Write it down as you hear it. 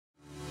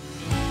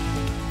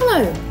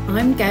Hello,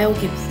 I'm Gail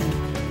Gibson,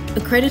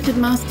 accredited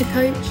master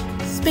coach,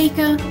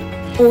 speaker,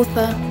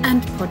 author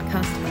and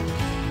podcast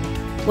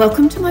host.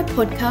 Welcome to my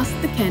podcast,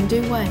 The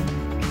Can-Do Way.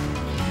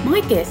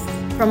 My guests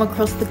from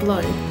across the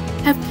globe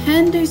have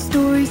can-do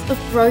stories of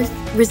growth,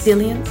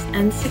 resilience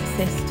and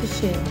success to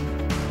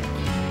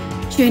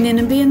share. Tune in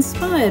and be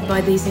inspired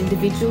by these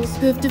individuals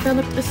who have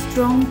developed a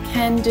strong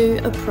can-do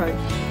approach.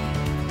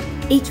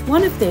 Each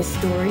one of their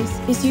stories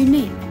is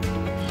unique.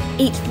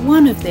 Each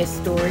one of their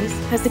stories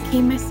has a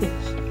key message.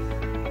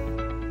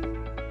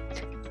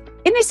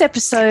 In this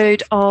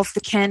episode of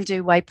the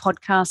Can-Do Way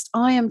podcast,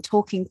 I am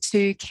talking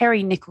to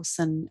Kerry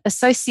Nicholson,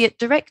 Associate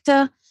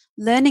Director,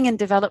 Learning and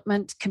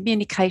Development,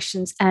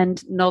 Communications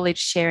and Knowledge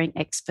Sharing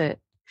Expert.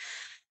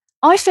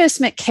 I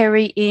first met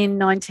Kerry in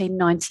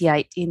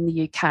 1998 in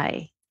the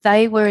UK.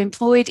 They were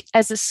employed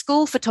as a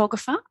school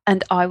photographer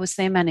and I was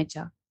their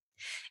manager.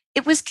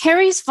 It was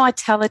Kerry's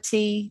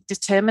vitality,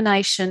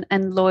 determination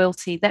and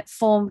loyalty that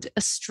formed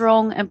a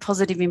strong and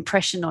positive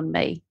impression on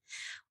me,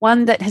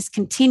 one that has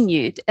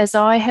continued as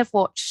I have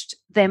watched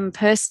them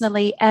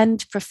personally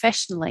and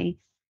professionally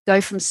go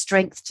from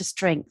strength to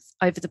strength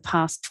over the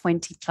past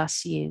 20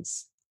 plus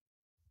years.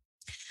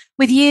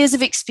 With years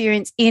of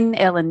experience in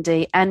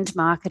L&D and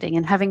marketing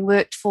and having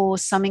worked for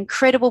some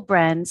incredible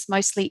brands,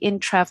 mostly in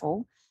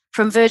travel,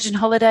 from Virgin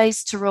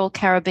Holidays to Royal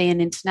Caribbean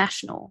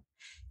International,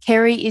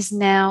 Kerry is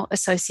now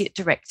Associate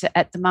Director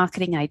at the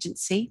marketing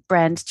agency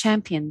Brand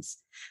Champions,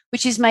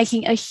 which is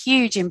making a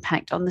huge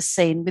impact on the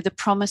scene with a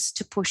promise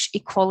to push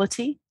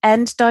equality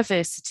and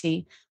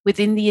diversity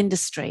within the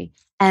industry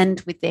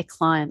and with their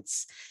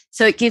clients.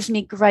 So it gives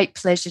me great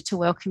pleasure to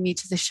welcome you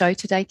to the show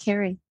today,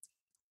 Kerry.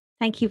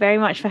 Thank you very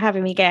much for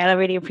having me, Gail. I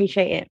really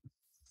appreciate it.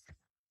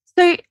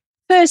 So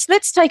first,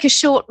 let's take a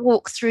short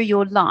walk through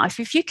your life.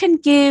 If you can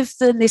give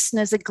the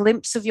listeners a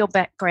glimpse of your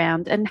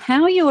background and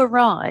how you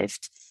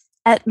arrived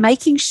at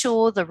making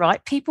sure the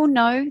right people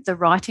know the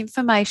right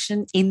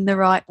information in the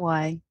right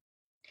way.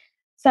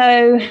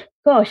 So,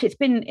 gosh, it's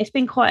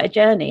been quite a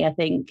journey, I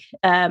think.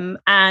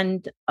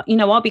 And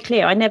I'll be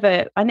clear. I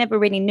never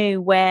really knew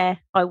where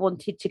I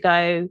wanted to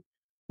go,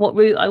 what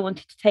route I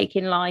wanted to take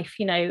in life.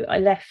 I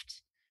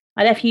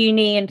left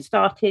uni and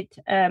started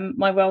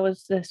my role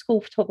as a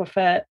school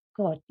photographer.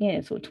 Sort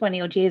of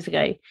 20 odd years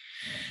ago.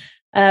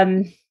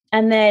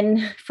 And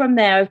then from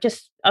there,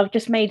 I've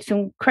just made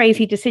some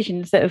crazy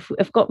decisions that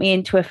have got me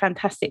into a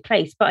fantastic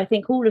place. But I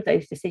think all of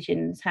those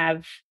decisions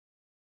have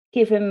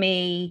given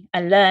me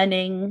a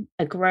learning,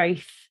 a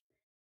growth,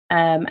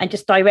 and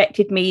just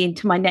directed me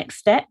into my next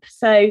step.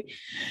 So,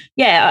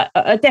 yeah,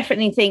 I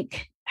definitely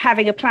think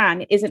having a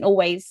plan isn't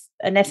always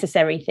a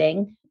necessary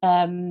thing.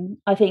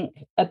 I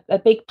think a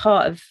big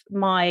part of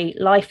my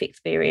life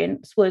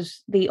experience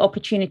was the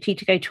opportunity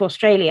to go to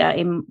Australia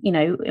in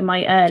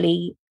my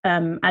early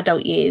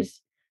adult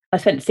years. I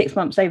spent 6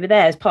 months over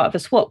there as part of a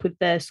swap with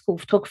the school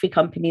photography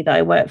company that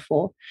I worked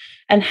for,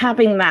 and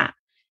having that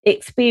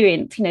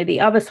experience, the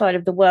other side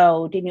of the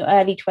world in your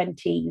early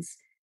 20s,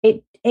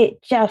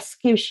 it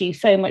just gives you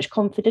so much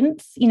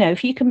confidence.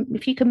 If you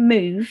can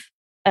move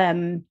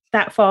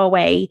that far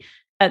away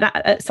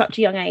at such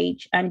a young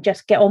age and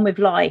just get on with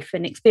life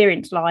and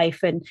experience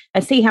life and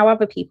see how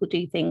other people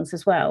do things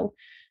as well.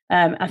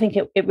 I think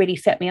it really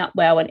set me up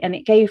well, and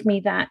it gave me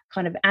that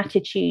kind of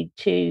attitude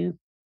to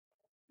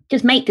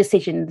just make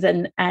decisions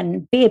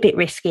and be a bit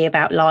risky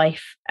about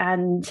life.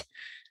 And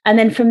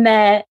then from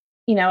there,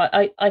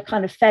 I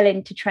kind of fell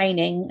into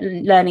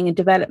training, learning and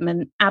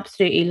development,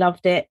 absolutely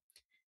loved it.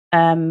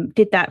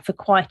 Did that for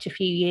quite a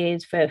few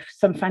years for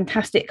some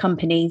fantastic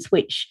companies,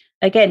 which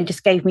again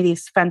just gave me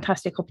these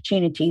fantastic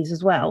opportunities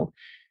as well.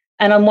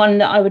 And I'm one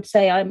that I would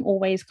say I'm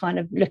always kind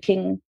of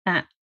looking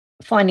at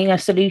finding a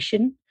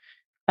solution.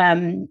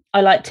 I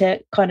like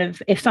to kind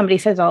of, if somebody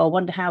says, "Oh, I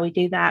wonder how we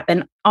do that,"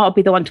 then I'll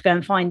be the one to go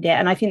and find it.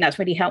 And I think that's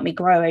really helped me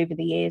grow over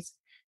the years,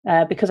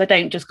 because I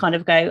don't just kind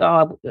of go,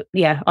 "Oh,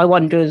 yeah, I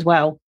wonder as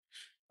well."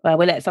 We'll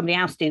let somebody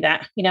else do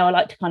that. I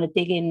like to kind of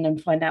dig in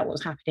and find out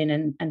what's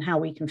happening and how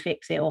we can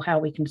fix it or how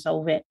we can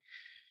solve it.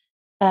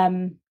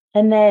 And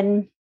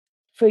then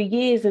for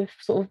years of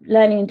sort of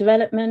learning and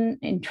development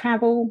in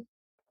travel,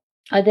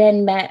 I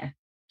then met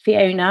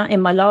Fiona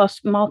in my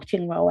last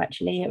marketing role,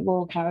 actually, at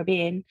Royal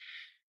Caribbean.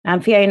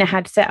 And Fiona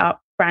had set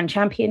up Brand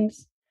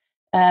Champions.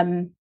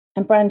 And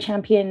Brand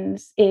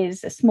Champions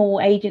is a small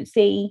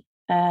agency,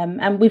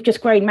 and we've just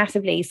grown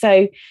massively.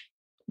 So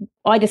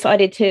I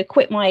decided to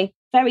quit my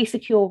very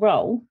secure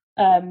role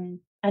and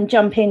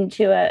jump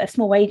into a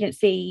small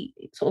agency,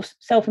 sort of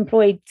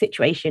self-employed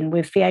situation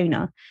with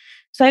Fiona.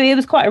 So it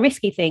was quite a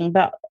risky thing,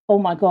 but oh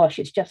my gosh,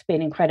 it's just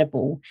been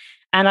incredible.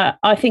 And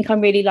I think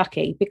I'm really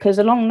lucky because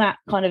along that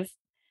kind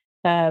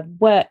of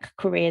work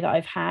career that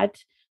I've had,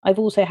 I've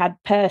also had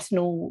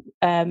personal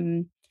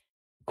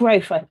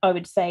growth, I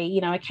would say.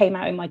 I came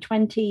out in my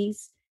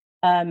 20s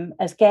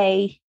as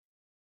gay,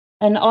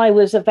 and I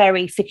was a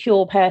very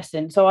secure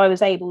person. So I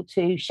was able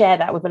to share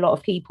that with a lot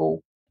of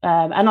people.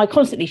 And I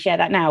constantly share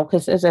that now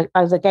because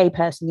as a gay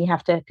person, you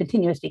have to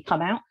continuously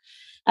come out.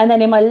 And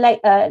then in my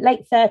late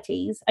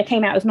 30s, I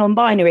came out as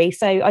non-binary.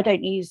 So I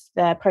don't use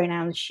the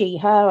pronouns she,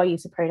 her. I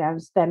use the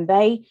pronouns them,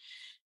 they.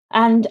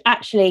 And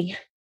actually,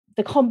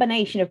 the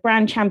combination of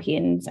brand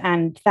champions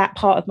and that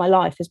part of my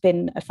life has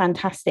been a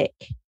fantastic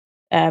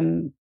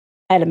um,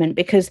 element,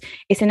 because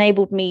it's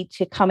enabled me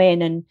to come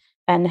in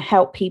and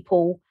help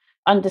people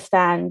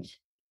understand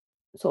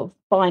sort of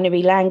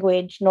binary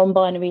language,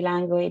 non-binary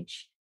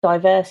language,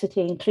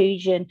 diversity,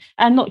 inclusion,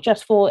 and not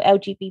just for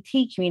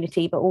LGBT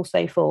community, but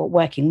also for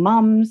working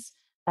mums,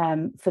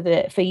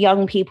 for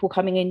young people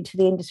coming into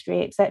the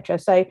industry, etc.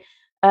 So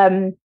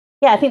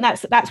yeah, I think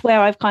that's where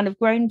I've kind of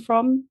grown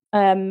from.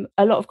 A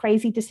lot of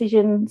crazy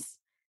decisions.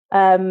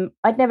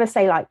 I'd never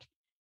say like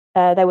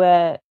they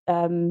were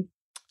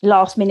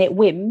last minute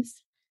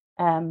whims,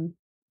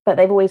 but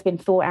they've always been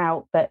thought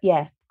out. But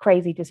yeah,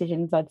 crazy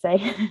decisions, I'd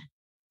say.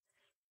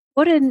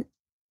 What an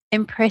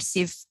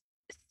impressive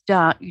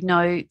start.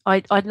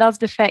 I love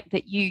the fact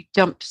that you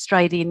jumped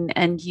straight in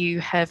and you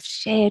have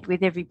shared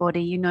with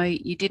everybody.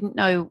 You didn't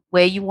know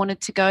where you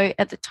wanted to go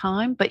at the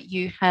time, but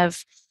you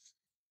have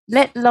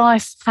let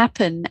life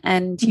happen,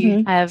 and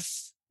you have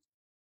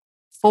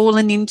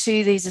fallen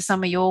into, these are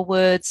some of your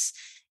words,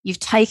 you've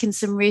taken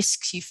some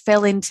risks, you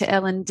fell into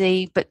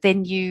L&D, but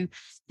then you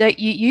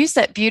use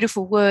that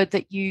beautiful word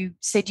that you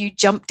said you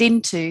jumped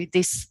into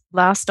this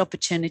last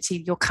opportunity,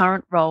 your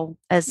current role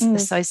as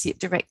associate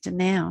director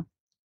now.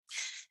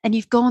 And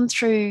you've gone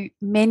through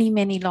many,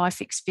 many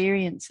life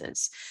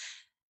experiences.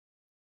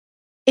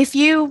 If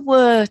you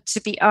were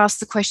to be asked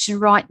the question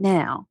right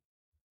now,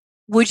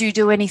 would you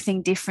do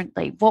anything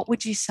differently? What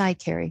would you say,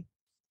 Kerry?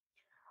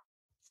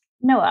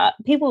 No,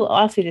 people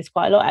ask me this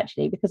quite a lot,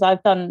 actually, because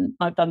I've done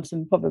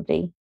some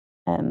probably,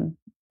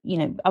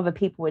 other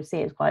people would see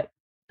it as quite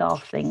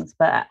daft things,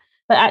 but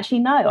actually,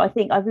 no. I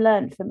think I've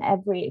learned from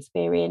every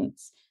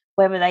experience,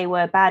 whether they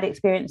were bad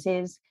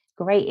experiences,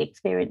 great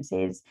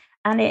experiences,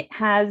 and it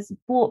has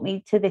brought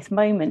me to this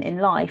moment in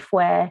life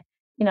where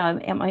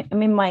I'm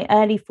in my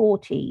early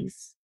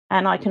 40s,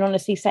 and I can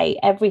honestly say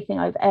everything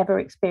I've ever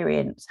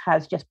experienced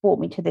has just brought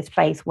me to this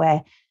place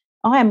where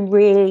I am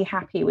really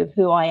happy with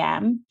who I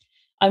am.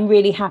 I'm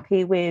really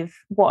happy with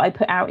what I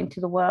put out into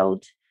the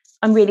world.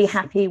 I'm really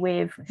happy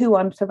with who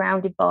I'm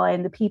surrounded by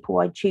and the people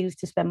I choose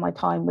to spend my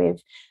time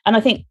with. And I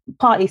think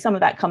partly some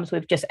of that comes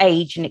with just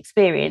age and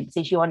experience,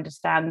 is you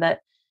understand that,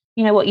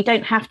 you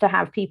don't have to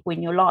have people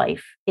in your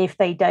life if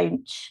they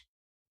don't,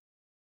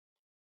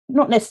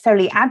 not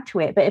necessarily add to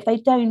it, but if they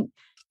don't,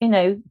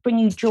 bring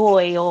you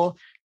joy or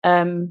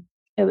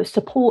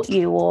support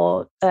you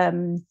or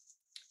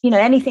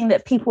anything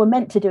that people are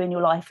meant to do in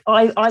your life.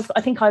 I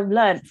think I've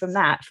learned from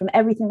that, from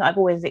everything that I've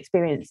always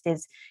experienced,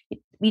 is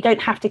you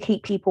don't have to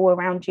keep people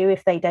around you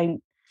if they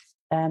don't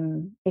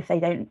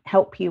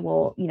help you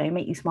or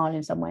make you smile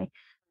in some way.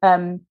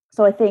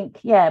 So I think,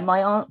 yeah, my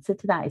answer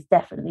to that is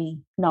definitely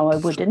no, I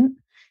wouldn't.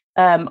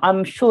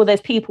 I'm sure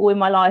there's people in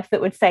my life that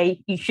would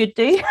say you should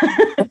do,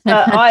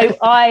 but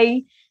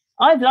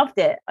I've loved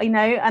it, and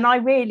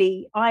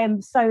I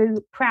am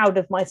so proud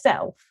of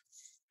myself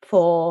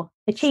for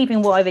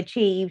achieving what I've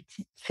achieved,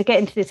 for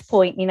getting to this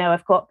point.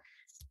 I've got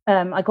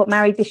I got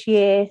married this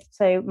year,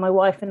 so my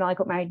wife and I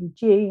got married in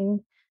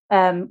June.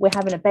 We're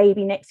having a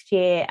baby next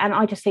year, and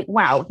I just think,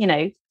 wow,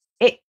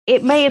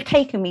 it may have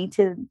taken me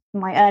to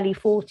my early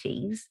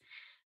 40s,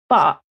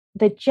 but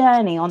the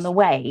journey on the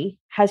way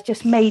has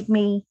just made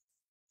me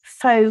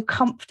so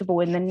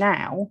comfortable in the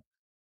now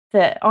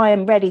that I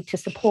am ready to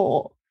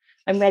support.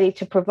 I'm ready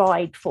to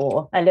provide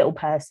for a little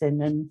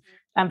person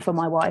and for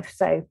my wife.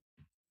 So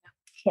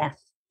yeah.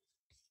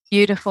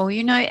 Beautiful,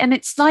 and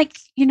it's like,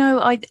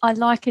 I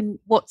liken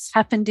what's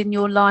happened in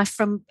your life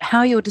from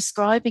how you're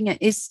describing it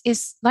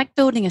is like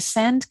building a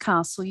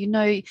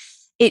sandcastle.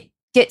 It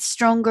gets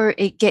stronger,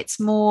 it gets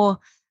more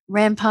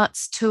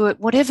ramparts to it,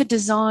 whatever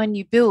design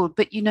you build,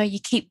 but you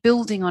keep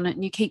building on it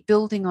and you keep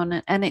building on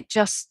it, and it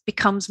just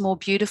becomes more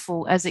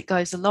beautiful as it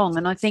goes along.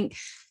 And I think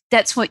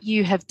that's what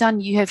you have done.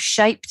 You have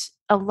shaped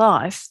a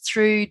life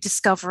through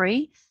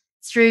discovery,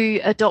 through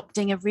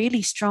adopting a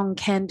really strong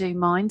can-do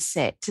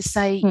mindset to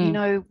say,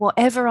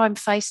 whatever I'm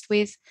faced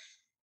with,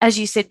 as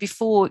you said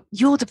before,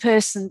 you're the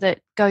person that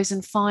goes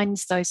and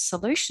finds those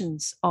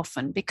solutions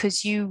often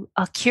because you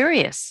are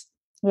curious.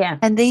 Yeah.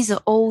 And these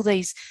are all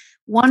these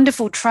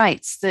wonderful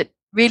traits that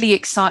really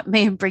excite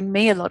me and bring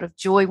me a lot of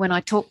joy when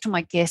I talk to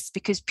my guests,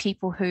 because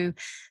people who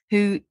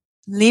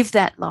live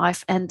that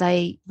life and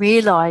they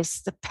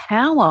realize the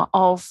power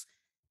of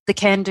the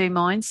can-do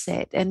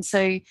mindset. And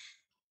so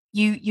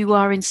you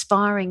are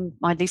inspiring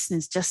my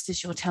listeners just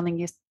as you're telling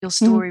your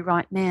story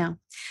right now.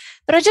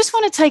 But I just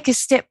want to take a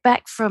step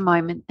back for a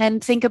moment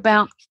and think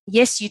about,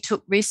 yes, you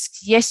took risks.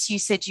 Yes, you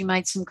said you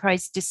made some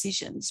crazy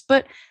decisions.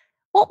 But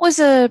what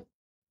was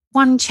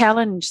one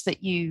challenge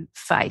that you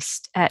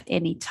faced at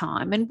any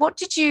time? And what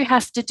did you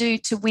have to do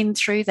to win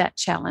through that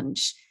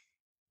challenge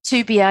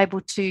to be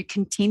able to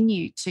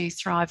continue to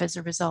thrive as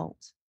a result?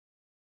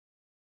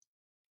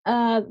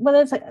 Well,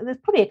 there's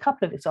probably a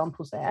couple of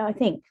examples there. I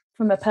think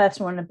from a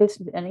personal and a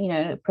business and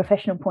a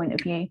professional point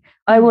of view,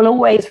 I will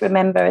always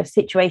remember a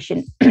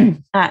situation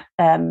at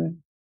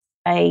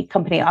a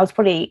company. I was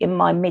probably in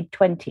my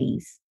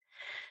mid-20s,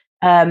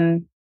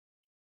 and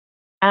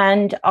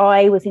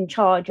I was in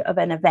charge of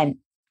an event.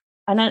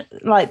 And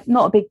like,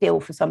 not a big deal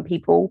for some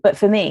people, but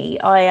for me,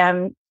 I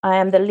am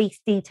the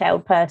least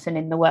detailed person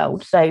in the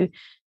world. So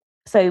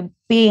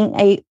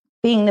being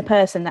the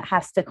person that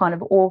has to kind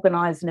of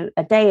organize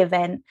a day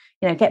event,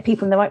 get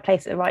people in the right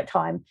place at the right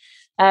time.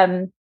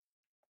 And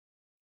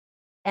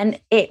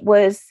it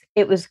was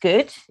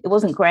good. It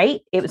wasn't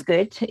great. It was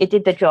good. It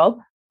did the job.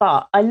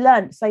 But I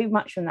learned so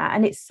much from that.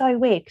 And it's so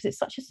weird because it's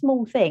such a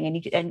small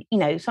thing.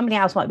 And somebody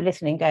else might be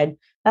listening going,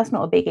 that's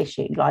not a big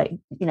issue. Like,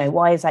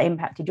 why has that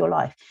impacted your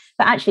life?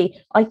 But actually,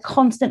 I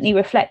constantly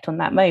reflect on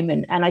that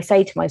moment. And I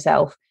say to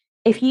myself,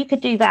 if you could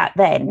do that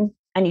then,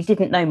 and you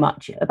didn't know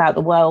much about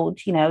the world,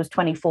 I was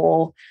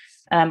 24,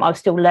 I was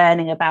still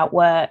learning about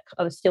work.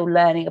 I was still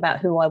learning about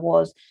who I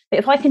was. But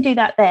if I can do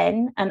that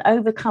then and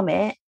overcome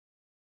it,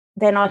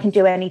 then I can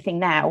do anything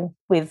now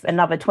with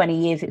another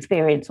 20 years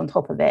experience on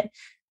top of it.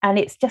 And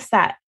it's just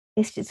that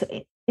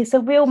it's a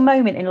real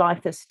moment in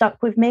life that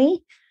stuck with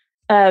me.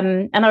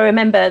 And I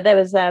remember there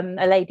was a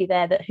lady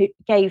there who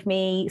gave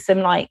me some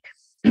like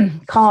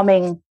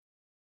calming,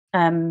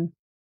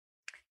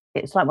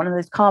 it's like one of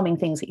those calming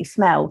things that you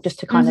smell just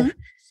to kind of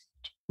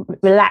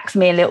relax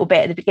me a little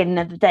bit at the beginning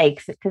of the day,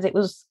 because it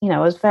was, I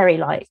was very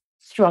like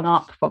strung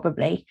up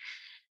probably.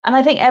 And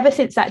I think ever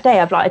since that day,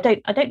 I've like,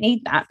 I don't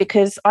need that,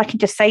 because I can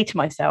just say to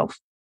myself,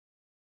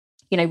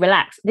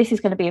 relax. This is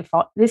going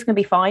to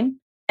be fine.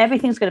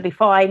 Everything's going to be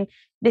fine.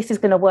 This is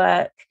going to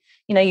work.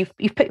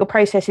 You've put your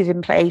processes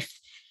in place,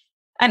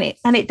 and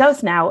it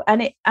does now.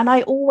 And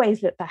I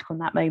always look back on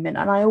that moment,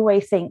 and I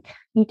always think,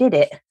 you did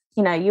it.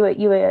 You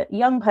were a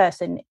young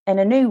person in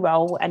a new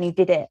role, and you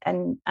did it.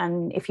 And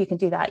if you can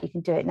do that, you can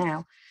do it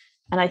now.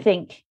 And I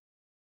think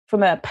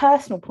from a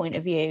personal point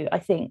of view, I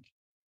think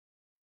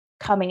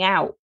coming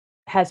out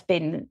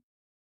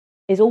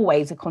is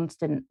always a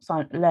constant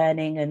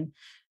learning, and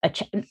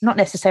not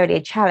necessarily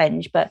a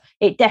challenge, but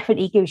it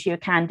definitely gives you a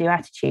can-do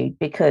attitude,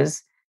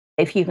 because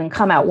if you can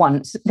come out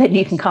once, then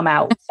you can come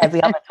out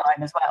every other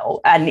time as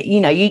well. And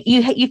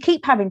you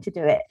keep having to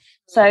do it.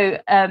 So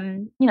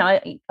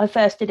I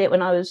first did it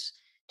when I was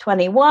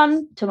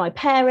 21 to my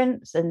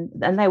parents, and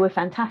they were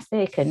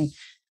fantastic, and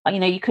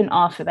you couldn't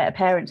ask for better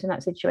parents in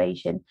that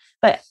situation.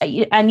 But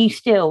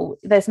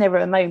there's never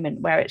a moment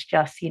where it's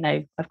just,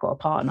 I've got a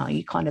partner.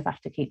 You kind of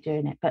have to keep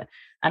doing it.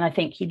 And I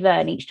think you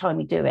learn each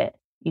time you do it,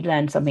 you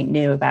learn something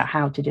new about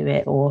how to do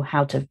it, or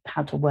how to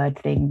word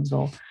things,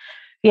 or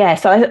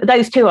so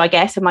those two, I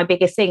guess, are my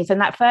biggest things.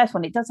 And that first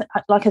one, it doesn't,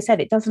 like I said,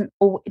 it doesn't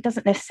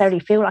necessarily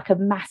feel like a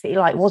massive,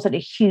 like, it wasn't a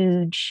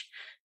huge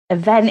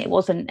event, it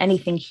wasn't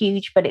anything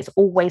huge, but it's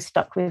always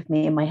stuck with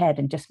me in my head,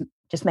 and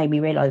just made me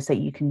realize that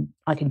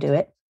I can do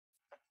it.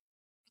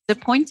 The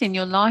point in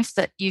your life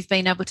that you've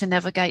been able to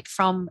navigate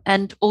from,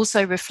 and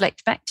also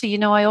reflect back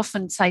to, I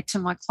often say to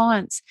my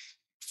clients,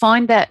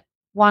 find that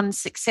one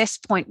success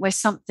point where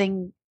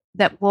something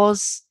that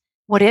was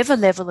whatever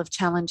level of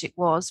challenge it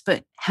was,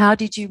 but how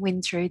did you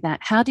win through that?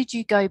 How did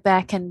you go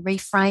back and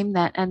reframe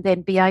that, and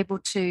then be able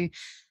to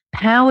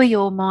power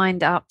your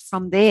mind up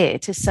from there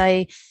to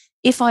say,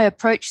 if I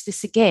approach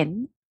this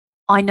again,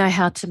 I know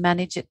how to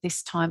manage it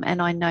this time,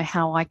 and I know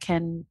how I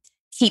can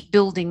keep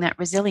building that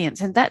resilience.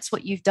 And that's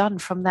what you've done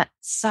from that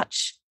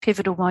such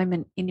pivotal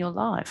moment in your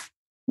life.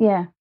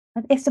 Yeah.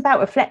 It's about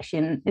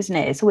reflection, isn't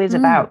it? It's always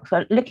about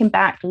looking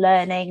back,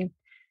 learning,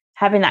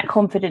 having that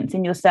confidence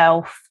in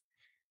yourself.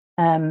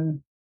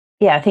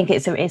 I think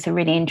it's a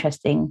really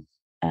interesting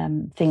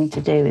thing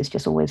to do, is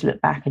just always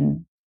look back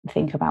and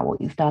think about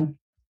what you've done.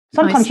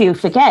 Sometimes you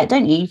forget,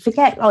 don't you? You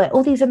forget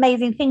all these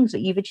amazing things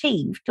that you've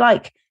achieved.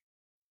 Like,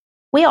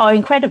 we are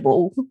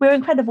incredible. We're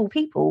incredible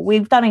people.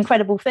 We've done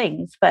incredible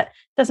things, but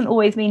it doesn't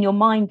always mean your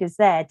mind is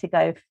there to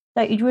go,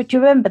 do you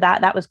remember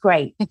that? That was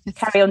great.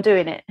 Carry on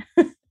doing it.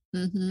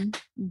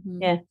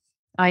 Yeah.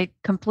 I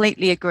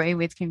completely agree.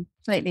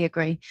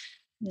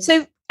 Yeah.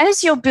 So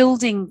as you're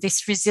building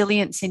this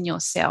resilience in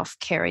yourself,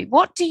 Kerry,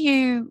 what do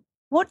you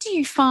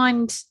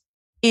find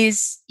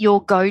is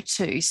your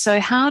go-to? So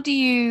how do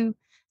you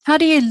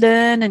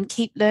learn and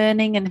keep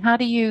learning, and how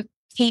do you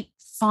keep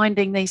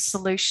finding these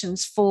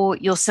solutions for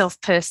yourself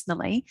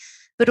personally,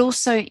 but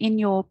also in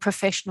your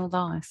professional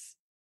life?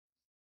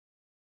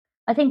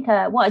 I think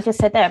what I just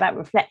said there about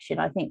reflection,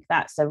 I think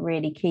that's a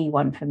really key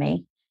one for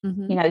me.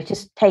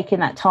 Just taking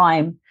that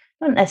time,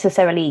 not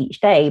necessarily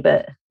each day,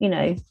 but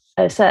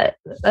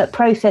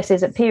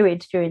processes at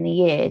periods during the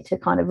year to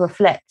kind of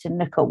reflect and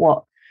look at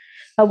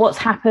what's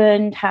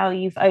happened, how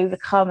you've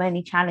overcome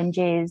any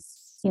challenges,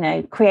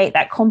 create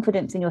that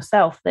confidence in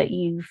yourself that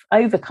you've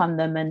overcome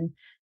them,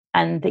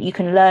 and that you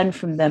can learn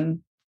from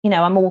them.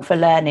 I'm all for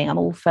learning. I'm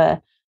all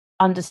for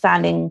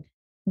understanding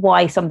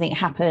why something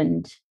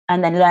happened,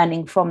 and then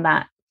learning from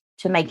that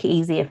to make it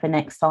easier for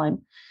next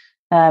time.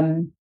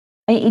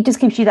 it just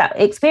gives you that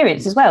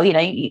experience as well.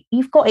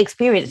 You've got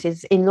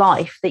experiences in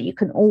life that you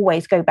can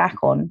always go back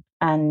on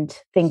and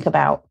think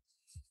about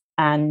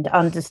and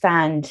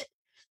understand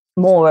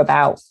more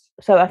about.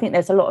 So I think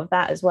there's a lot of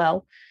that as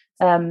well.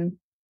 um,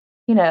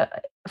 you know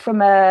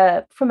from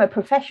a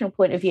professional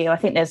point of view, I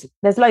think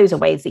there's loads of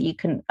ways that you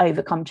can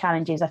overcome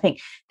challenges. I think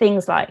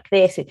things like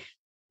this,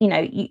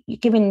 you're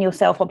giving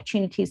yourself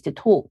opportunities to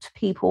talk to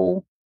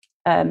people,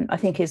 I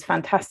think is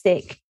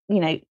fantastic.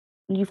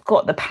 You've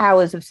got the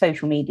powers of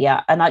social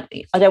media, and I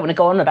don't want to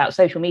go on about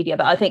social media,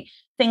 but I think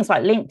things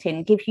like LinkedIn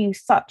can give you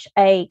such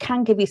a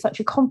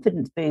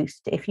confidence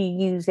boost if you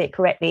use it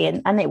correctly,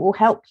 and it will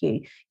help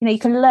you. You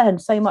can learn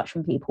so much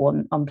from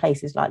people on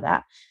places like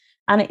that.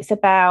 And I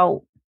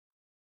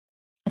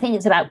think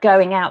it's about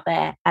going out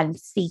there and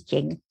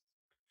seeking.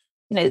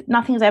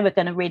 Nothing's ever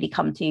going to really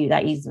come to you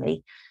that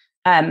easily.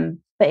 But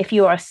if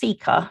you are a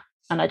seeker,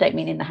 and I don't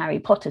mean in the Harry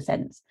Potter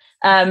sense,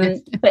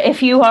 but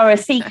if you are a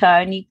seeker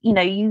and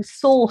you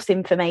source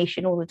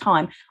information all the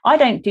time. I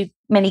don't do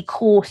many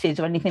courses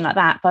or anything like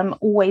that, but I'm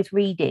always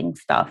reading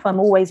stuff. I'm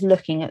always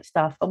looking at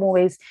stuff. I'm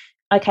always,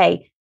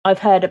 okay, I've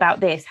heard about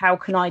this. How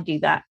can I do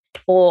that?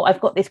 Or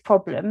I've got this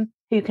problem.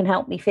 Who can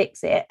help me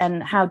fix it?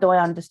 And how do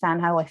I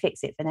understand how I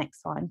fix it for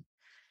next time?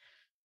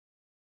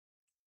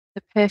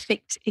 The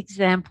perfect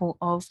example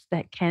of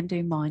that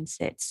can-do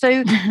mindset.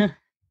 So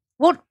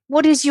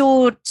what is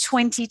your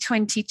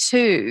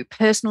 2022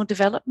 personal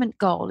development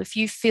goal? If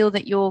you feel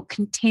that you're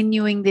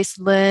continuing this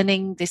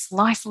learning, this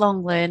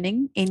lifelong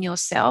learning in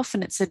yourself,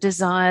 and it's a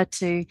desire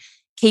to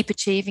keep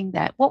achieving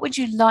that, what would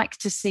you like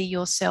to see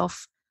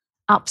yourself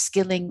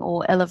upskilling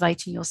or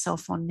elevating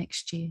yourself on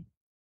next year?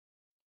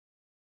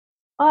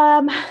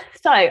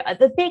 So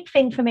the big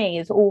thing for me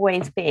has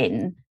always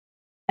been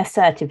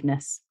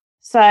assertiveness.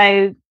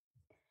 So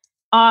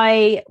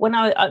a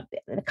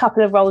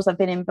couple of roles I've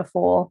been in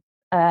before,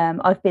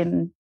 I've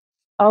been,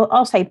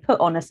 I'll say, put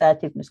on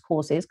assertiveness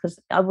courses, because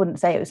I wouldn't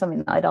say it was something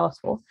that I'd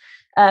asked for.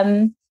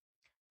 And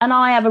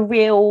I have a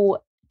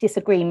real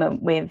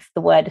disagreement with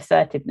the word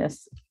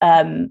assertiveness,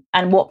 and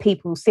what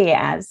people see it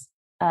as.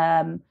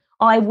 I'm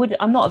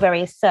not a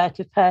very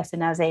assertive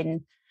person, as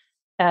in,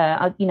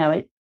 I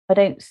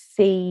don't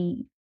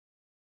see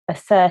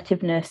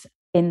assertiveness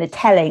in the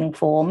telling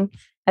form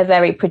a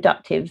very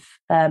productive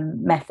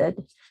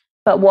method.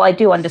 But what I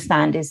do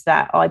understand is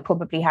that I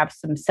probably have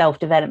some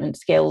self-development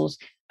skills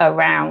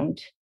around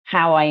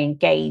how I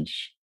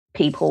engage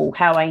people,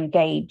 how I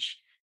engage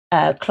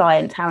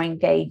clients, how I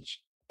engage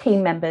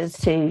team members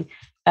to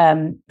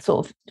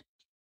sort of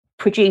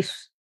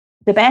produce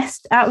the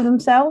best out of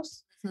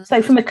themselves. Mm-hmm.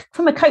 So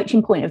from a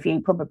coaching point of view,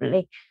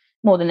 probably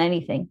more than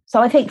anything. So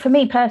I think for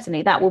me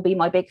personally, that will be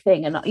my big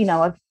thing. And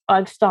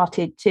I've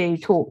started to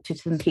talk to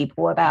some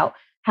people about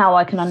how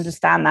I can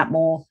understand that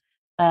more,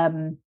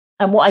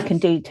 and what I can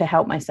do to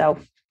help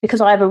myself,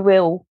 because I have a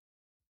real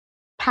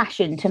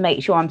passion to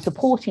make sure I'm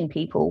supporting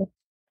people.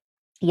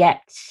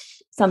 Yet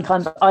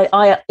sometimes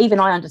I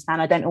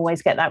understand I don't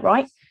always get that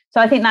right. So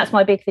I think that's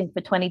my big thing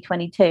for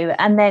 2022.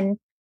 And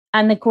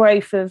the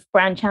growth of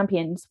brand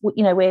champions.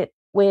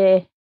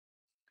 We've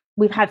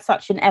had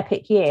such an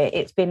epic year.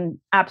 It's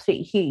been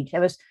absolutely huge.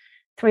 There was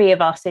 3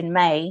 of us in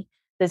May.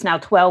 There's now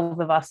 12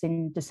 of us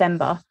in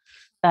December.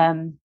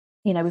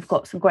 We've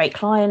got some great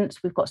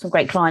clients. We've got some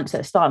great clients that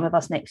are starting with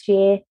us next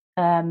year.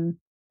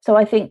 So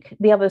I think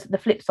the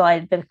flip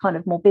side, the kind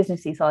of more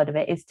businessy side of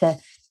it, is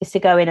to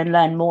go in and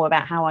learn more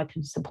about how I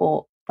can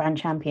support brand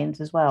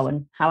champions as well,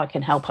 and how I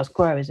can help us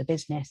grow as a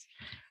business.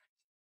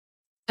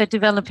 So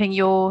developing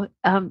your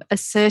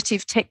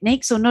assertive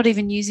techniques, or not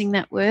even using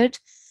that word.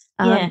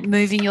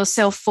 Moving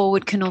yourself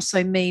forward can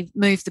also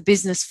move the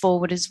business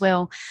forward as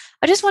well.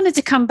 I just wanted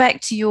to come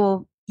back to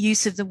your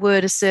use of the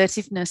word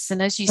assertiveness.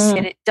 And as you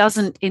said, it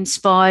doesn't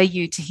inspire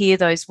you to hear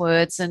those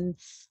words, and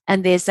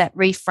there's that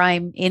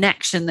reframe in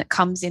action that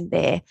comes in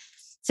there.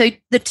 So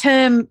the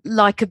term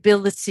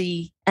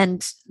likability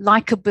and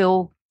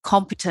likable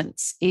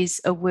competence is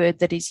a word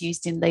that is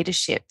used in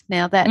leadership.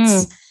 Now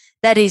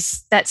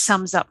that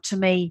sums up to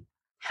me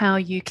how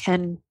you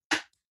can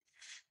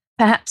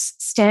perhaps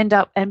stand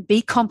up and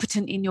be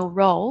competent in your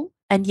role,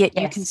 and yet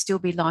you can still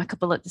be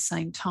likable at the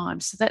same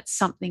time. So that's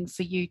something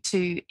for you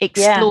to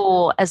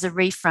explore as a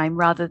reframe,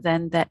 rather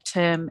than that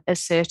term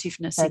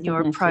assertiveness in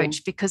your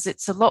approach, because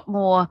it's a lot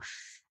more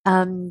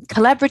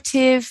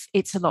collaborative,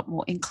 it's a lot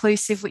more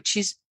inclusive, which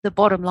is the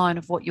bottom line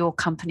of what your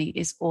company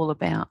is all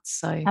about.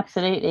 So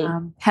absolutely,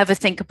 have a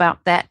think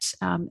about that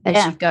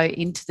as you go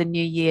into the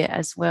new year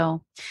as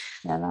well.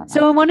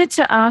 So I wanted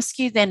to ask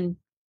you then,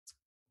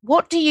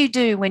 what do you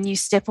do when you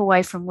step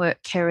away from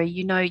work, Kerry?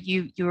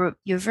 You're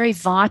very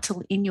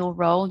vital in your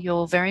role.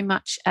 You're very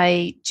much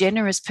a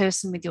generous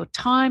person with your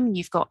time.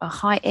 You've got a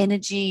high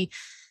energy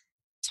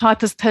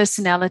type of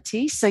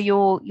personality. So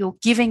you're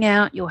giving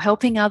out, you're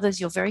helping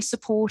others, you're very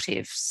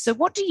supportive. So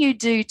what do you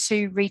do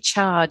to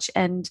recharge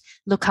and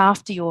look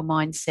after your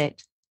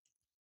mindset?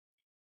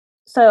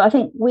 So I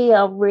think we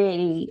are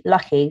really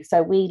lucky.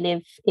 So we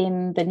live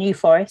in the New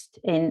Forest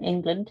in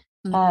England.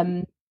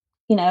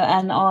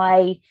 and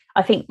I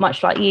think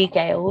much like you,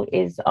 Gail,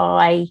 is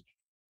I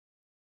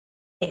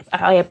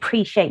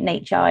appreciate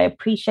nature. I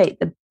appreciate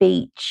the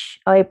beach.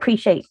 I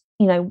appreciate,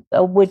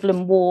 a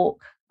woodland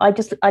walk.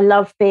 I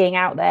love being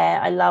out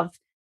there. I love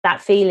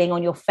that feeling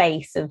on your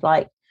face of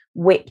like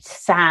whipped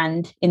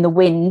sand in the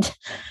wind.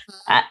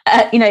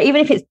 Even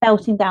if it's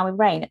belting down with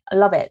rain, I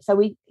love it.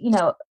 So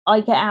I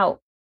get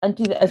out and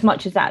do as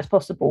much as that as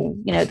possible,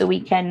 the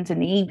weekends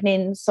and the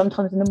evenings,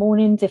 sometimes in the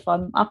mornings if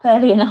I'm up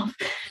early enough.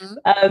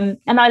 And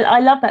I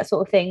love that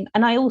sort of thing.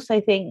 And I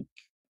also think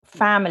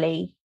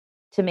family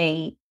to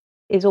me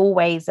is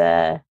always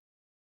an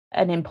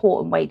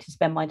important way to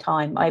spend my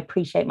time. I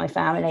appreciate my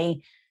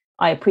family.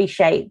 I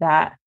appreciate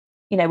that,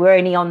 we're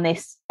only on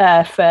this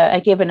earth for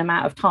a given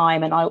amount of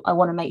time, and I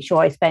want to make sure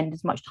I spend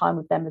as much time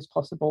with them as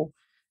possible.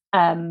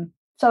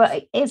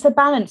 So it's a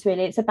balance,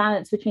 really. It's a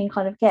balance between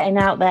kind of getting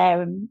out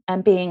there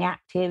and being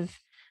active,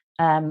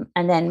 and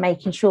then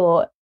making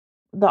sure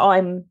that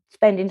I'm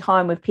spending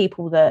time with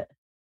people that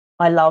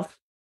I love,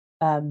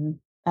 and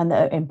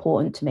that are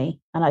important to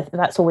me. And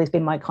that's always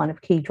been my kind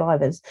of key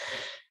drivers.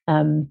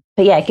 But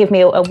yeah, give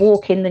me a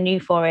walk in the New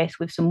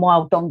Forest with some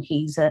wild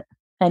donkeys at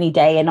any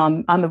day, and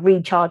I'm a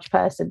recharged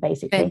person,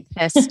 basically.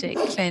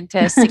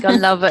 Fantastic. I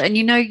love it. And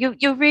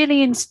you're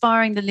really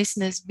inspiring the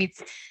listeners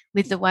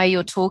with the way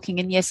you're talking.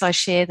 And yes, I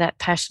share that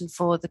passion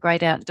for the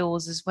great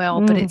outdoors as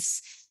well. But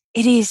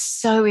it is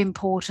so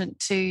important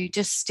to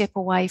just step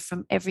away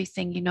from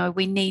everything.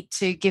 We need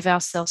to give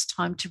ourselves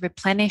time to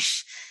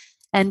replenish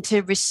and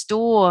to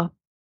restore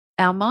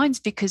our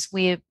minds, because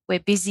we're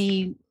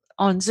busy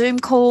on Zoom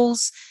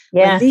calls,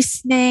 we're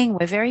listening,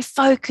 we're very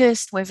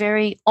focused, we're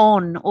very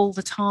on all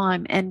the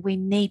time, and we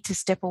need to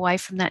step away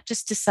from that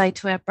just to say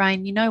to our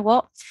brain, you know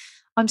what,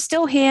 I'm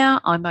still here,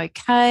 I'm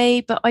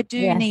okay, but I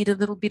do need a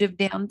little bit of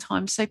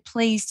downtime, so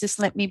please just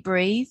let me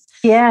breathe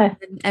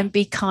and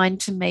be kind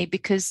to me,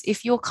 because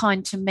if you're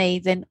kind to me,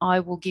 then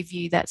I will give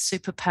you that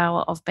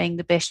superpower of being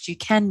the best you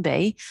can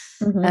be,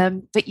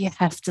 but you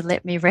have to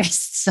let me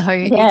rest. So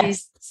it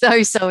is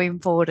so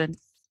important.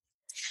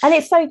 And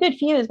it's so good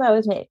for you as well,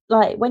 isn't it?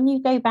 Like when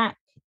you go back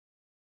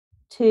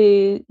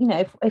to,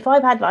 if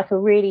I've had like a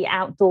really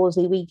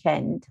outdoorsy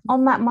weekend,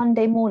 on that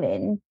Monday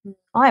morning,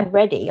 I'm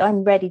ready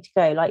to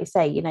go. Like you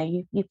say,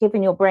 you've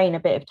given your brain a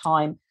bit of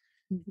time.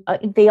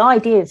 The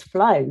ideas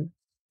flow.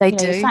 They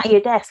do. You're sat at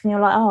your desk and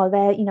you're like, oh,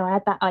 there, I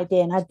had that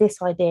idea and I had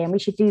this idea and we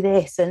should do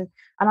this. And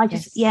I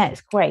just,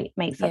 it's great. It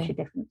makes such a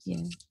difference.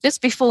 Yeah.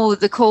 Just before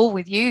the call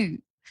with you,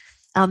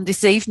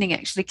 this evening,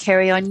 actually,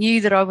 Kerry, I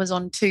knew that I was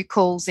on 2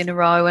 calls in a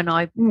row, and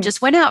I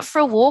just went out for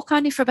a walk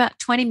only for about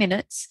 20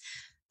 minutes.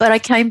 But I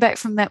came back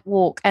from that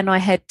walk and I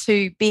had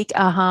 2 big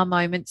aha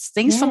moments,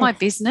 things for my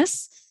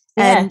business.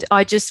 And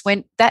I just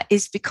went, that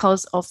is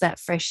because of that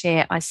fresh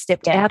air. I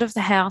stepped out of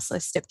the house. I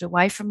stepped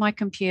away from my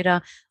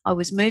computer. I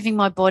was moving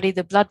my body.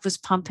 The blood was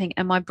pumping,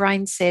 and my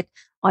brain said,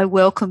 I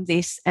welcome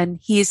this, and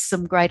here's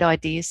some great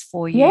ideas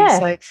for you.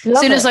 So as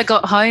soon as I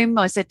got home,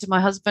 I said to my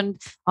husband,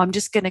 I'm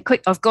just going to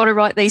I've got to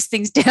write these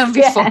things down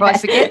before I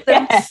forget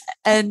them.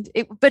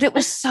 But it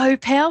was so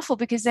powerful,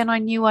 because then I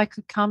knew I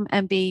could come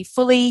and be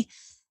fully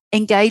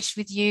engaged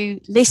with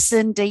you,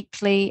 listen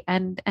deeply,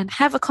 and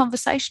have a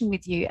conversation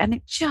with you. And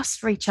it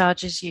just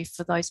recharges you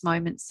for those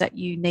moments that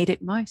you need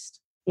it most.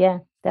 Yeah,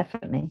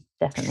 definitely.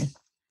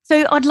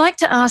 So I'd like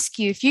to ask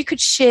you if you could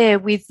share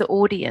with the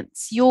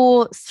audience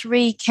your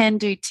 3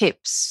 can-do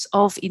tips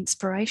of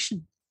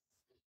inspiration.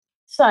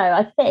 So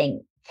I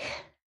think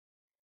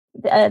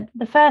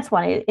the first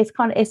one is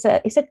I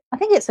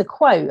think it's a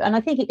quote, and I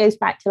think it goes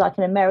back to like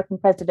an American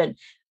president,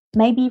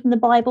 maybe even the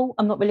Bible.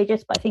 I'm not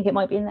religious, but I think it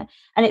might be in there.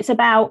 And it's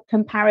about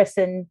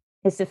comparison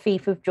is the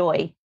thief of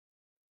joy.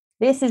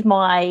 This is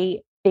my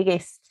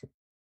biggest.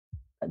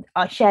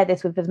 I share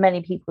this with as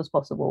many people as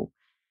possible,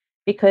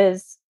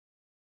 because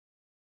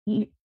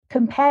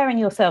comparing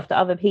yourself to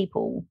other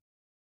people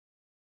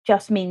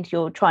just means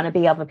you're trying to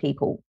be other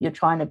people. You're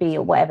trying to be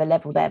at whatever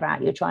level they're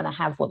at. You're trying to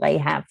have what they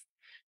have.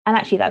 And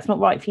actually, that's not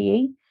right for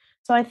you.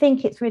 So I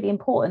think it's really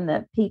important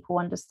that people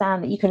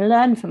understand that you can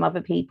learn from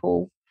other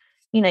people,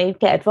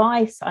 get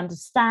advice,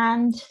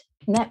 understand,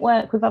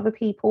 network with other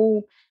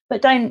people,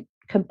 but don't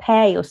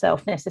compare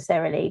yourself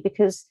necessarily,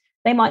 because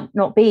they might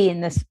not be in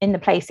the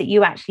place that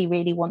you actually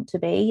really want to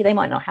be. They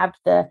might not have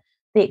the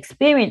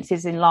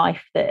experiences in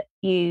life that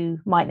you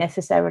might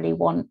necessarily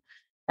want.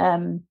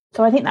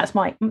 So I think that's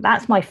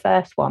my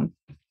first one,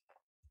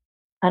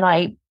 and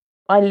I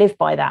live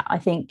by that. I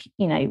think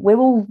we're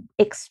all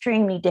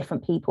extremely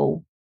different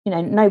people.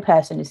 No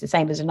person is the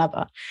same as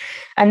another,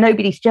 and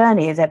nobody's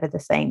journey is ever the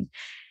same.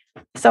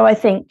 So I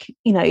think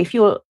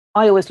I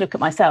always look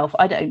at myself.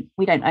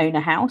 We don't own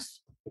a house.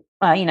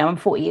 I'm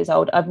 40 years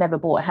old. I've never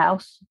bought a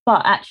house,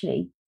 but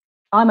actually,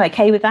 I'm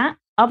okay with that.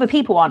 Other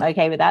people aren't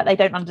okay with that. They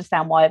don't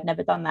understand why I've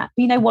never done that.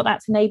 But you know what?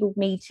 That's enabled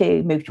me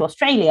to move to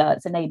Australia.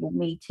 It's enabled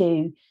me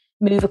to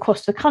move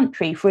across the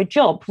country for a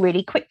job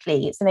really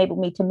quickly. It's enabled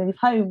me to move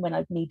home when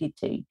I've needed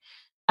to.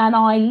 And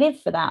I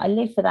live for that. I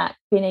live for that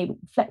being able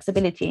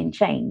flexibility and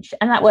change.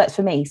 And that works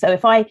for me. So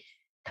if I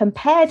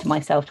compared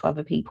myself to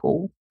other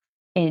people,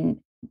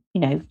 in,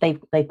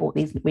 they bought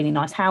these really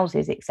nice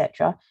houses,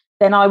 etc.,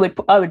 then I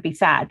would be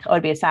sad.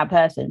 I'd be a sad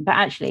person. But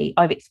actually,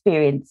 I've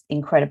experienced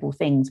incredible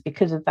things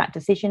because of that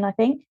decision, I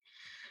think.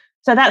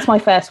 So that's my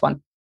first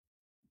one.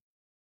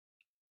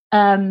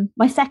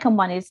 My second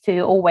one is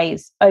to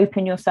always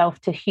open yourself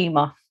to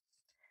humour.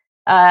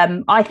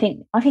 I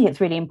think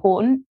it's really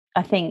important.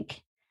 I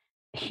think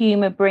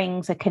humour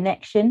brings a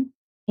connection.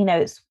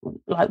 It's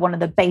like one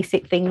of the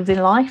basic things in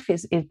life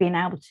is being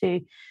able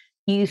to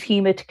use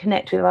humour to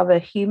connect with other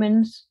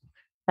humans.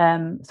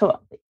 So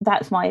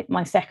that's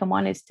my second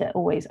one, is to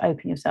always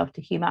open yourself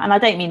to humour. And I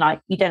don't mean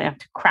like you don't have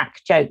to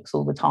crack jokes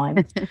all the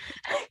time.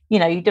 You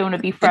don't want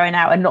to be throwing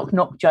out a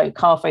knock joke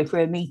halfway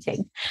through a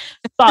meeting.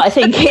 But I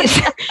think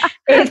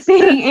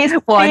it's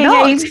why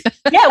not?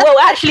 Yeah, well,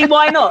 actually,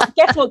 why not?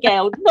 Guess what,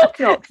 Gail? Knock.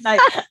 No.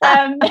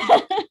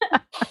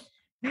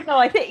 No,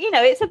 I think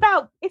it's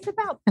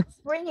about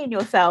bringing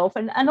yourself,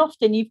 and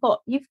often you've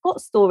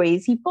got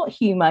stories, you've got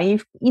humor,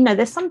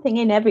 there's something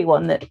in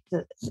everyone that,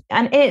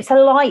 and it's a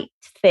light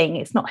thing.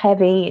 It's not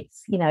heavy.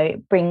 It's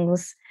it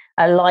brings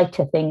a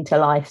lighter thing to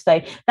life.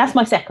 So that's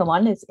my second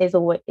one. Is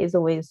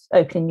always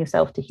opening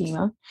yourself to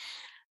humor.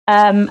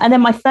 And then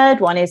my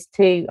third one is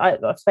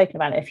I've spoken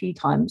about it a few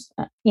times.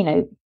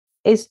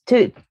 Is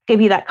to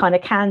give you that kind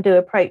of can-do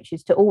approach.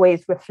 Is to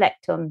always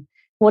reflect on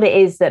what it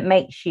is that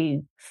makes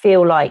you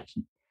feel like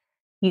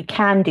you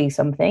can do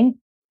something.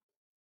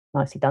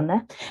 Nicely done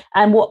there.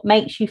 And what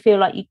makes you feel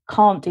like you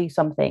can't do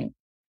something.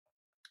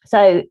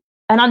 So,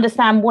 and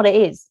understand what it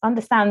is,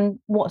 understand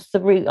what's the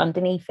root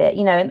underneath it,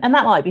 and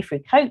that might be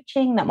through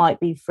coaching, that might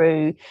be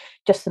through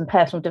just some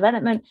personal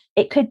development.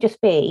 It could just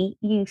be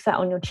you sat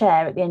on your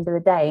chair at the end of the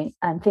day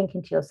and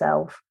thinking to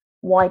yourself,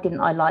 why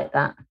didn't I like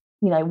that?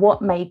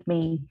 What made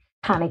me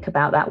panic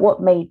about that?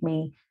 What made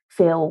me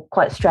feel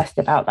quite stressed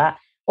about that?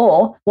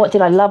 Or what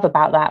did I love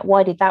about that?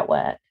 Why did that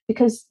work?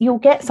 Because you'll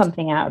get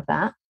something out of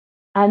that.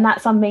 And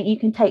that's something you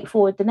can take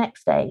forward the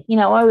next day.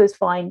 I always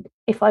find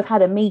if I've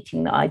had a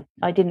meeting that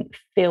I didn't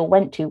feel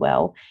went too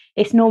well,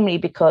 it's normally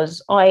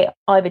because I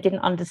either didn't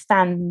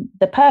understand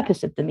the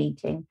purpose of the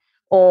meeting,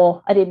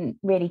 or I didn't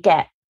really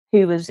get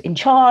who was in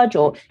charge,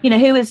 or,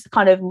 who was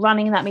kind of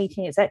running that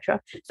meeting, etc.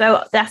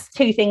 So that's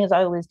two things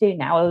I always do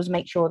now. I always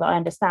make sure that I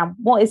understand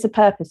what is the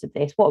purpose of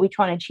this, what are we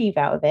trying to achieve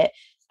out of it,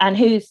 and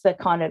who's the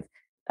kind of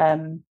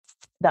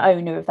the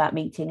owner of that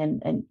meeting,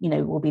 and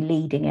will be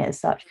leading it as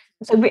such.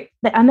 So,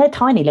 and they're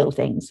tiny little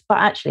things, but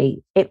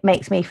actually it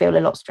makes me feel a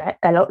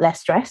lot less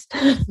stressed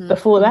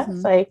before that.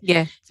 So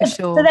yeah, for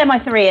sure. So they're my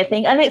three, I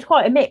think, and it's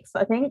quite a mix.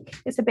 I think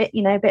it's a bit,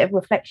 a bit of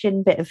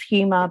reflection, bit of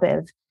humour, bit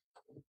of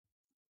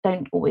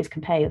don't always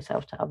compare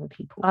yourself to other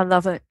people. I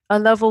love it. I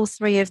love all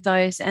three of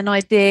those, and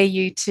I dare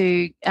you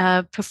to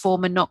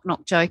perform a knock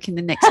joke in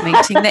the next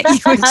meeting that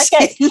you attend.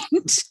 Okay.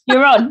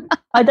 You're on.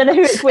 I don't know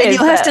who it's with. And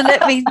you'll have to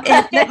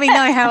let me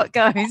know how it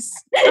goes.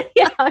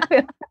 Yeah,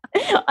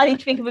 I need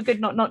to think of a good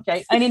knock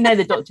joke. I only know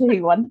the Doctor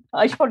Who one.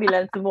 I should probably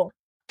learn some more.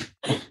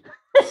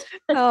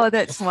 Oh,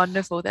 that's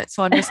wonderful. That's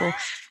wonderful.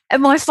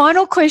 And my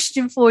final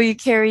question for you,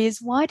 Kerry,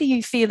 is why do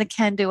you feel a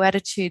can-do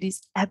attitude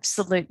is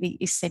absolutely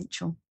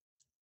essential?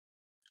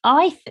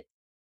 I've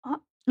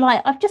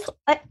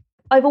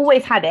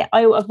always had it.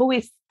 I've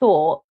always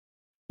thought,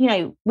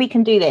 we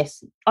can do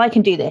this. I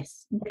can do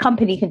this. The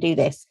company can do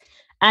this.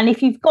 And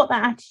if you've got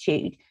that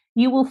attitude,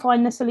 you will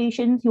find the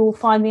solutions. You will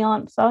find the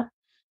answer.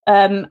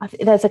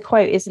 There's a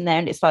quote, isn't there?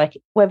 And it's like,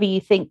 whether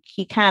you think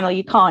you can or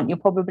you can't, you're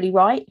probably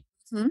right.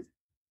 Mm-hmm.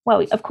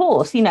 Well, of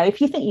course,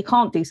 if you think you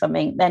can't do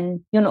something,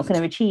 then you're not going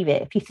to achieve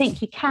it. If you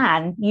think you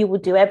can, you will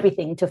do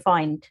everything to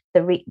find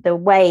the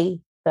way,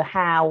 the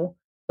how,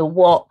 the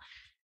what,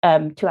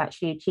 to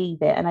actually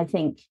achieve it. And I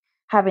think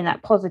having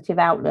that positive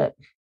outlook,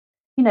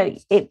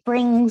 it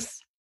brings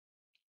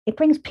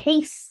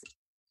peace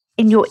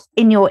in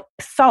your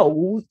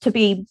soul to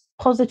be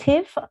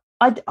positive.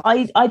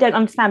 I don't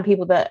understand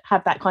people that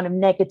have that kind of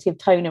negative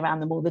tone around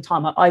them all the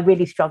time. I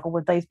really struggle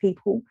with those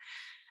people,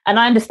 and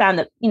I understand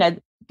that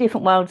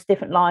different worlds,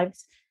 different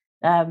lives.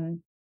 But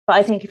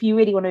I think if you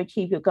really want to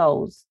achieve your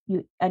goals,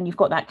 and you've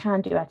got that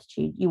can-do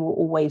attitude, you will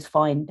always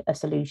find a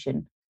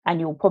solution. And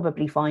you'll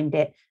probably find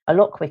it a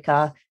lot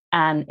quicker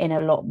and in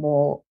a lot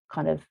more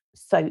kind of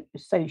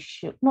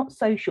social, not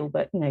social,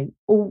 but,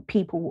 all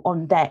people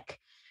on deck,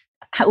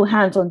 all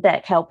hands on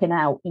deck helping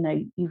out,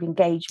 you've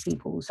engaged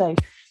people. So,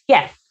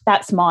 yeah,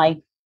 that's my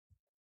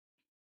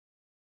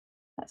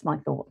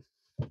thought.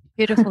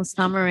 Beautiful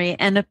summary,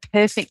 and a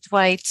perfect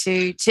way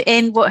to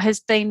end what has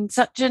been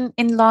such an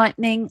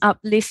enlightening,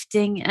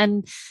 uplifting,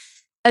 and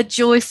a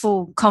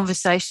joyful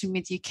conversation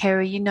with you,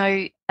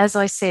 Kerry. As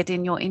I said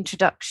in your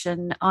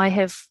introduction, I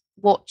have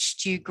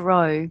watched you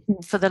grow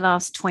for the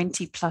last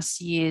 20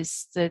 plus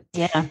years. The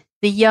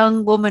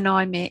young woman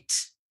I met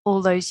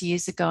all those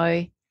years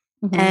ago,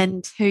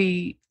 and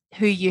who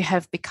you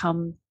have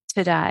become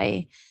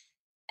today,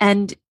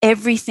 and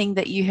everything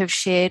that you have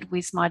shared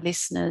with my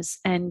listeners,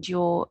 and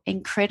your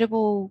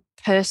incredible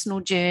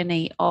personal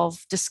journey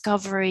of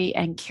discovery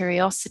and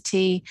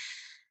curiosity,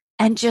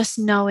 and just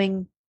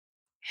knowing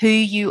who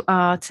you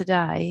are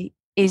today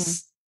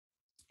is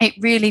it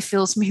really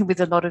fills me with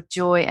a lot of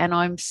joy, and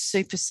I'm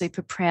super,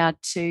 super proud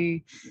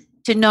to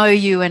know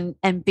you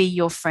and be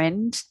your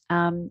friend,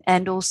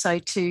 and also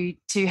to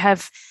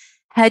have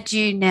had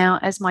you now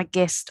as my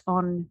guest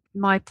on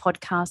my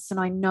podcast. And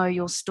I know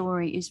your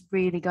story is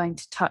really going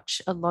to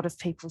touch a lot of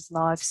people's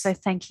lives. So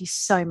thank you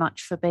so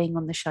much for being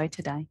on the show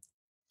today.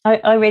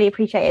 I really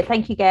appreciate it.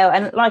 Thank you, Gail.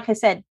 And like I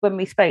said when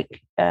we spoke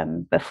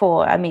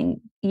before, I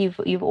mean,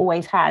 you've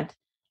always had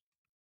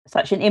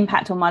such an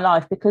impact on my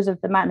life because of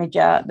the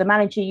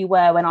manager you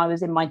were when I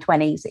was in my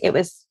 20s. It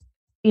was,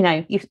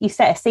 you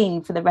set a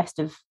scene for the rest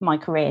of my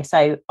career.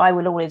 So I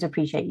will always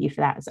appreciate you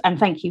for that. And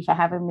thank you for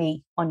having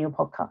me on your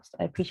podcast.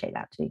 I appreciate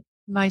that too.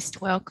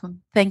 Most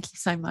welcome. Thank you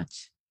so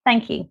much.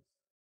 Thank you.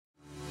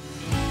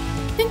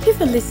 Thank you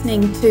for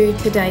listening to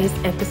today's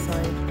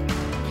episode.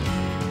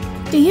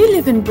 Do you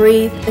live and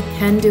breathe a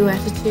can-do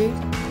attitude?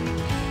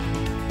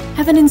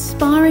 Have an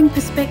inspiring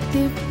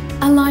perspective,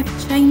 a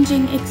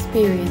life-changing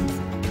experience,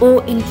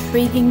 or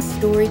intriguing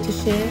story to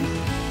share?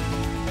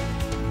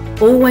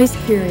 Always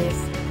curious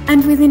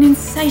and with an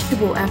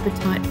insatiable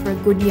appetite for a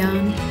good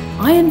yarn,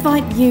 I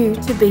invite you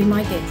to be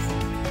my guest.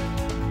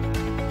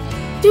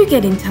 Do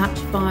get in touch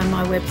via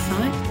my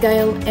website,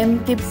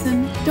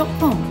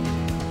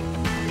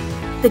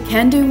 gailmgibson.com. The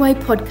Can Do Way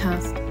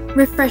podcast,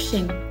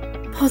 refreshing,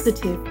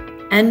 positive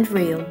and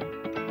real.